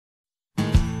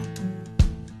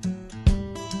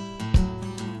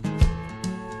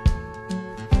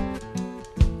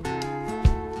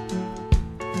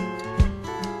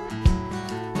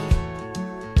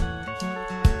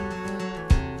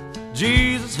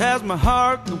Jesus has my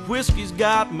heart, the whiskey's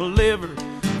got my liver,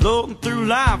 floating through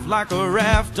life like a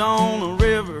raft on a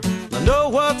river. I know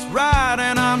what's right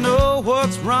and I know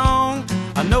what's wrong.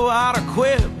 I know how to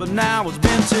quit, but now it's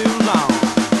been too long.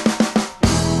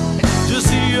 Just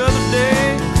the other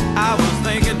day, I was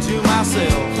thinking to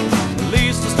myself, at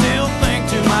least I still think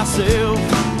to myself,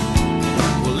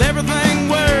 well, everything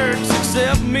works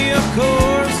except me, of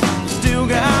course. Still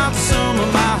got some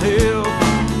of my help.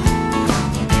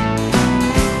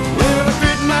 Well, I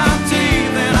grit my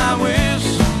teeth and I wish,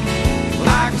 well,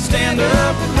 I could stand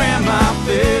up and ram my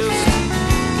fist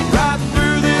right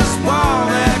through this wall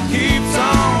that keeps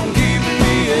on keeping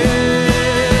me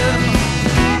in.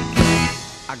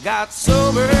 I got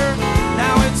sober,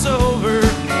 now it's over,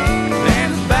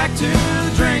 and it's back to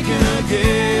the drinking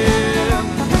again.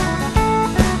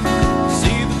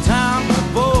 See the time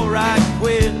before I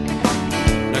quit,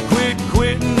 I quit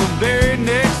quitting the very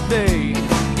next day.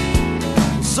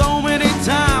 So many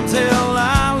times, hell,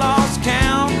 I lost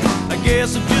count. I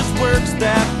guess it just works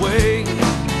that way.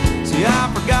 See,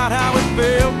 I forgot how it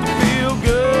felt to feel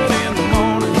good in the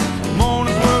morning.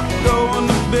 Mornings were for going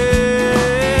to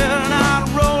bed, and I'd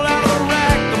roll out of the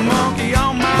rack, the monkey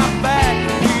on my back,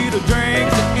 need a drink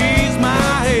to ease my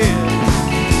head.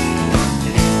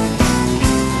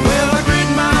 Well, I grit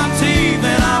my teeth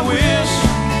and I wish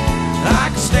I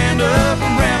could stand up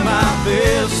and ram my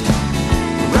fist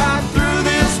right through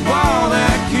this wall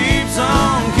that keeps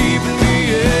on keeping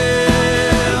me in.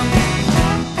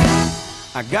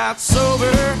 I got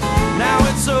sober, now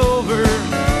it's over,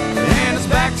 and it's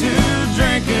back to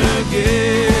drinking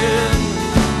again.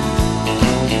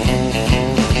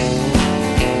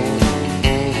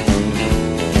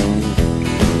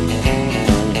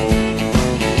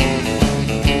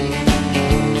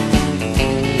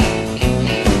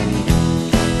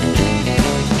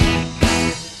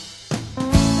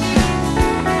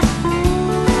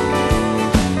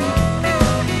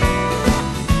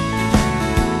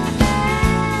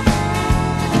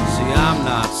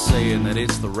 Saying that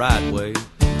it's the right way,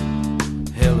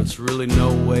 hell, it's really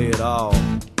no way at all.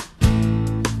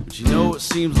 But you know, it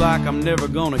seems like I'm never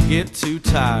gonna get too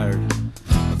tired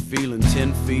of feeling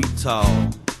 10 feet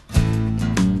tall.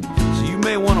 So you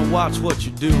may want to watch what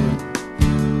you're doing,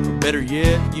 or better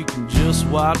yet, you can just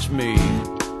watch me.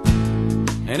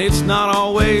 And it's not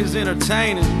always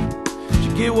entertaining, but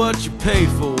you get what you pay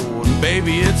for, and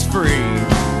baby, it's free.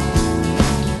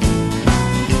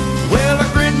 Well,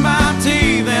 I grit my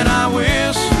teeth and I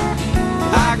wish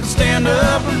I could stand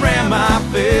up and ram my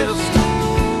fist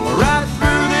right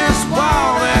through this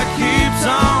wall that keeps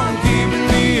on keeping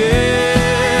me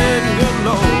in. Good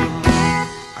Lord,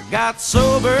 I got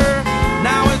sober,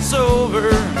 now it's over,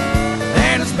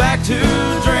 and it's back to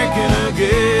drinking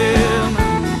again.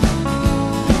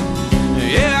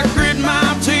 Yeah, I grit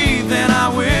my teeth and I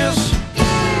wish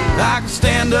I could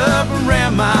stand up and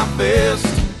ram my fist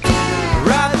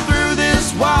right through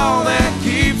this wall that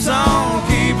keeps on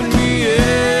keeping me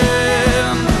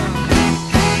in.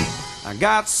 I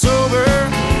got sober,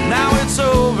 now it's